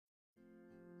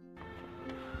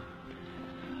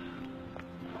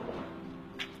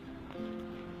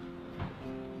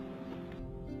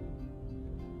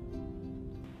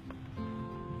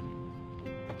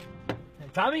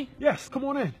Tommy? Yes, come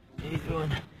on in. How you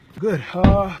doing? Good.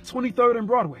 23rd and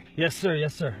Broadway. Yes, sir.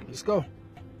 Yes, sir. Let's go.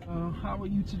 How are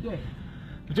you today?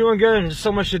 I'm doing good. There's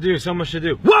so much to do. So much to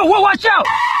do. Whoa, whoa, watch out!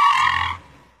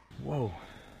 Whoa.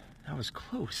 That was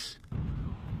close.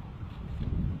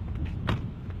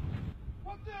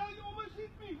 What the hell? You almost hit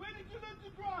me. Where did you let to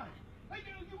drive? Hey,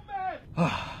 you mad?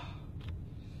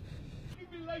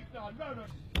 Keep me late now. No.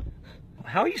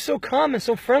 How are you so calm and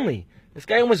so friendly? This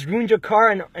guy almost ruined your car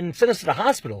and sent us to the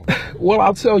hospital. Well,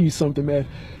 I'll tell you something, man.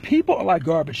 People are like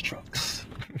garbage trucks.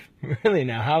 Really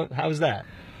now? How's that?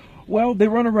 Well, they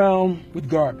run around with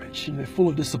garbage, and they're full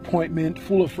of disappointment,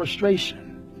 full of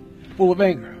frustration, full of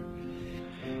anger.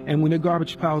 And when their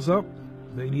garbage piles up,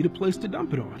 they need a place to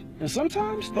dump it on. And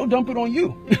sometimes they'll dump it on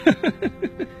you.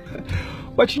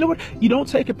 But you know what? You don't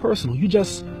take it personal. You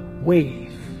just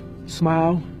wave,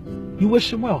 smile, you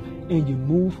wish them well, and you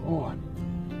move on.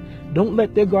 Don't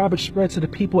let their garbage spread to the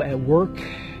people at work,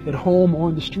 at home, or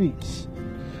on the streets.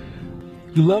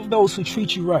 You love those who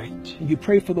treat you right, and you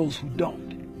pray for those who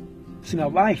don't. See, now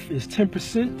life is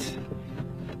 10%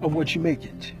 of what you make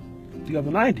it. The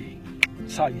other 90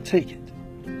 is how you take it.